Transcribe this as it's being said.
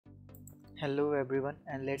Hello everyone,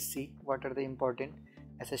 and let's see what are the important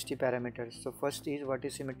SST parameters. So first is what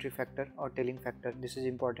is symmetry factor or tailing factor. This is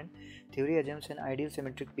important. Theory assumes an ideal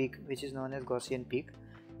symmetric peak which is known as Gaussian peak.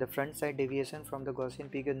 The front side deviation from the Gaussian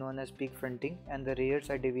peak is known as peak fronting and the rear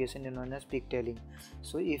side deviation is known as peak tailing.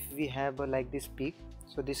 So if we have like this peak,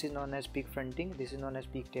 so this is known as peak fronting, this is known as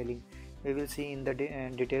peak tailing. We will see in the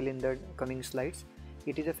detail in the coming slides.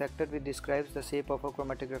 It is a factor which describes the shape of a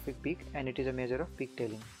chromatographic peak and it is a measure of peak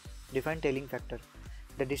tailing. Define tailing factor.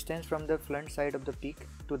 The distance from the front side of the peak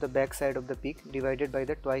to the back side of the peak divided by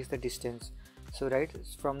the twice the distance. So right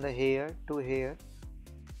from the here to here,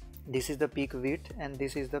 this is the peak width and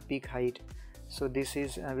this is the peak height. So this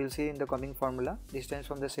is we'll see in the coming formula, distance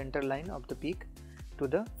from the center line of the peak to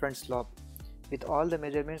the front slope with all the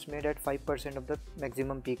measurements made at 5% of the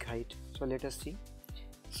maximum peak height. So let us see.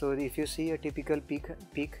 So if you see a typical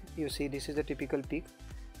peak, you see this is the typical peak.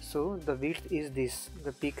 So the width is this,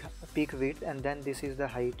 the peak width, and then this is the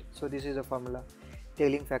height. So this is the formula.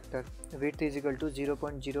 Tailing factor, width is equal to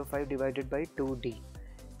 0.05 divided by 2d.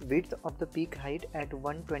 Width of the peak height at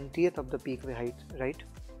 1/20th of the peak height, right?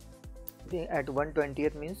 At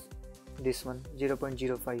 1/20th means this one,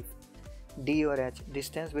 0.05. D or H,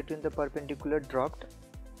 distance between the perpendicular dropped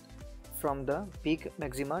from the peak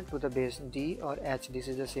maxima to the base. D or H, this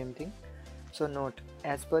is the same thing. So note,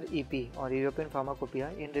 as per EP or European Pharmacopoeia,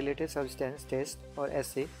 in related substance test or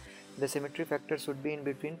assay, the symmetry factor should be in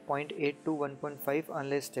between 0.8 to 1.5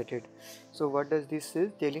 unless stated. So what does this say?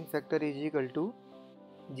 Tailing factor is equal to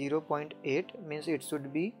 0.8 means it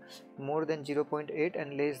should be more than 0.8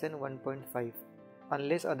 and less than 1.5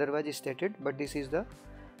 unless otherwise stated, but this is the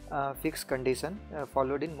fixed condition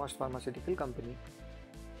followed in most pharmaceutical company.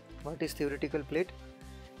 What is theoretical plate?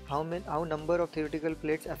 How number of theoretical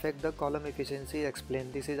plates affect the column efficiency?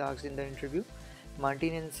 Explain. This is asked in the interview.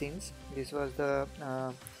 Martin and Sins, this was the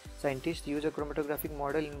scientist, use a chromatographic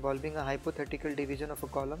model involving a hypothetical division of a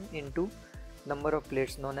column into number of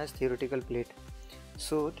plates known as theoretical plate.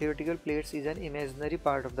 So theoretical plates is an imaginary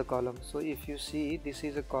part of the column. So if you see, this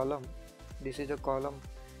is a column,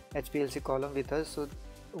 HPLC column with us. So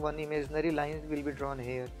one imaginary line will be drawn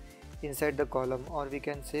here inside the column, or we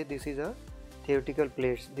can say this is a theoretical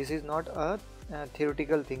plates. This is not a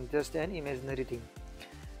theoretical thing, just an imaginary thing.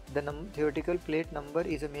 The theoretical plate number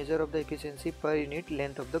is a measure of the efficiency per unit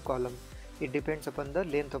length of the column. It depends upon the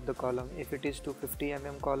length of the column. If it is 250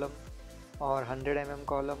 mm column or 100 mm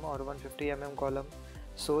column or 150 mm column,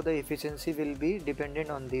 so the efficiency will be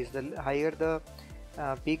dependent on this. The higher the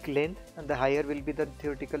peak length, and the higher will be the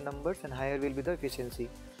theoretical numbers and higher will be the efficiency.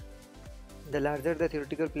 The larger the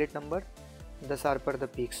theoretical plate number, the sharper the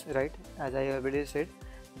peaks, right? As I already said,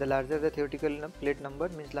 the larger the theoretical plate number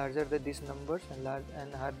means larger the these numbers and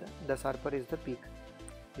the sharper is the peak.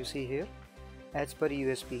 You see here, as per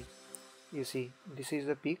USP, you see this is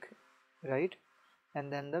the peak, right?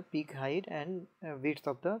 And then the peak height and width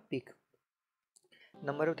of the peak.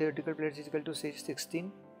 Number of theoretical plates is equal to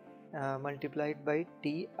 16 multiplied by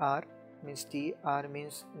TR, means TR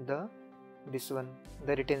means the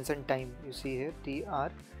the retention time. You see here,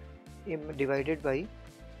 TR divided by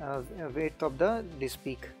width of this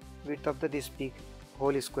peak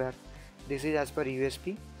whole square. This is as per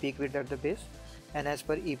USP, peak width at the base, and as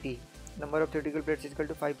per EP, number of theoretical plates is equal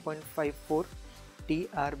to 5.54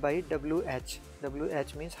 TR by WH.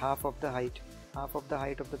 WH means half of the height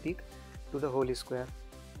of the peak to the whole square,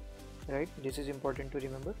 right? This is important to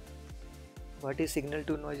remember. What is signal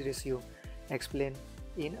to noise ratio? Explain.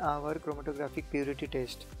 In our chromatographic purity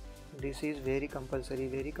test, this is very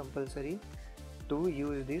compulsory to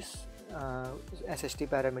use this SST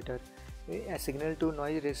parameter. A signal to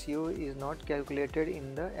noise ratio is not calculated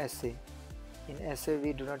in the assay. In assay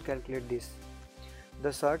we do not calculate this.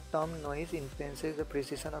 The short term noise influences the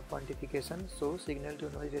precision of quantification, so signal to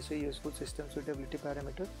noise ratio is useful system suitability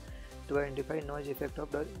parameter to identify noise effect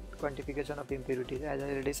of the quantification of impurities. As I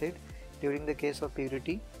already said, during the case of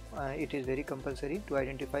purity, it is very compulsory to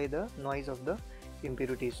identify the noise of the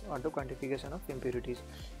impurities or the quantification of impurities.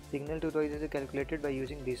 Signal to noise is calculated by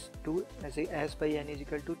using this 2 as S by N is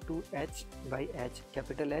equal to 2H by H,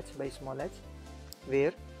 capital H by small h,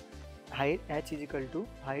 where height H is equal to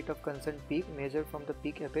height of concerned peak measured from the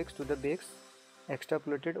peak apex to the base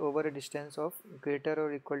extrapolated over a distance of greater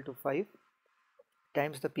or equal to 5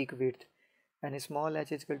 times the peak width, and small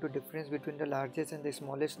h is equal to difference between the largest and the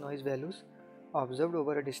smallest noise values observed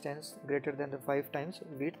over a distance greater than the 5 times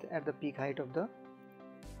width at the peak height of the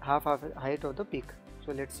half height of the peak.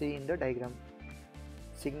 So let's see in the diagram.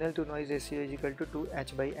 Signal to noise ratio is equal to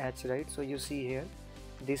 2h by h, right? So you see here,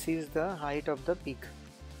 this is the height of the peak,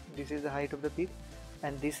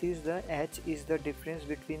 and this is the H is the difference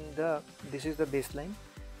between the, this is the baseline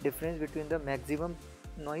difference between the maximum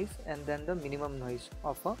noise and then the minimum noise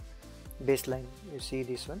of a baseline. You see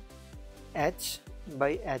this one, H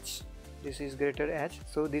by H, this is greater H,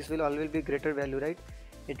 so this will always be greater value, right?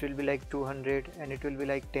 It will be like 200 and it will be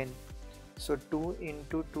like 10. So 2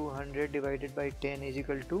 into 200 divided by 10 is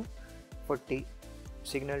equal to 40.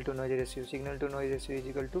 Signal to noise ratio, signal to noise ratio is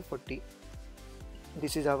equal to 40.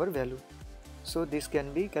 This is our value. So this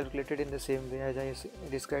can be calculated in the same way as I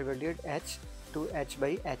described earlier, H to H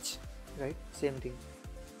by H, right? Same thing.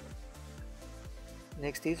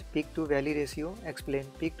 Next is peak to valley ratio. Explain.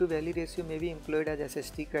 Peak to valley ratio may be employed as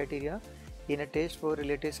SST criteria in a test for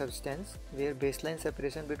related substance where baseline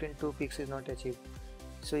separation between two peaks is not achieved.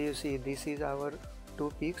 So you see, this is our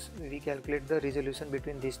two peaks. We calculate the resolution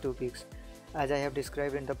between these two peaks. As I have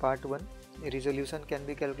described in the part 1, resolution can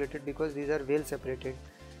be calculated because these are well separated,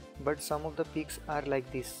 but some of the peaks are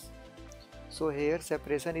like this. So here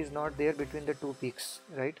separation is not there between the two peaks,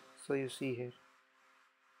 right? So you see here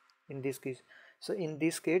in this case. So in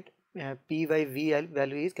this case, P by V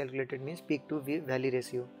value is calculated, means peak to valley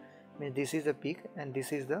ratio. Means this is the peak and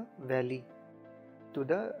this is the valley to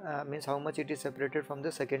the means how much it is separated from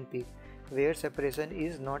the second peak where separation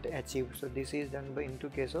is not achieved. So this is done by into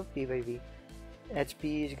case of P by V.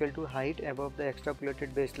 HP is equal to height above the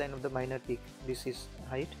extrapolated baseline of the minor peak. This is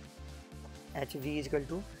height. HV is equal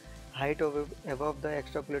to height above the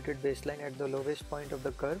extrapolated baseline at the lowest point of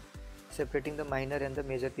the curve separating the minor and the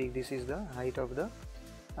major peak. This is the height of the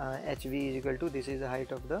HV is equal to, this is the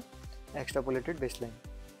height of the extrapolated baseline.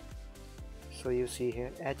 So you see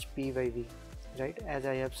here HP by V, right? As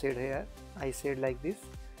I have said here, I said like this,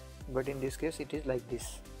 but in this case it is like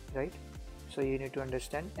this, right? So you need to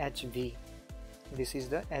understand HV. This is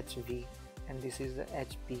the HV and this is the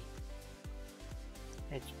HP,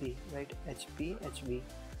 right? HP, HV.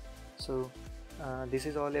 So this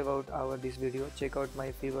is all about this video. Check out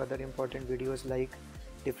my few other important videos like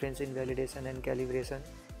difference in validation and calibration,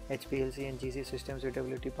 HPLC and GC system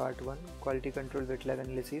suitability part 1, quality control wet lab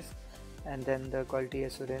analysis, and then the quality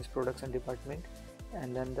assurance production department,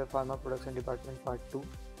 and then the pharma production department part 2.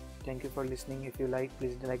 Thank you for listening. If you like,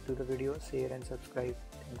 please like to the video, share and subscribe.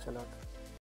 Thanks a lot.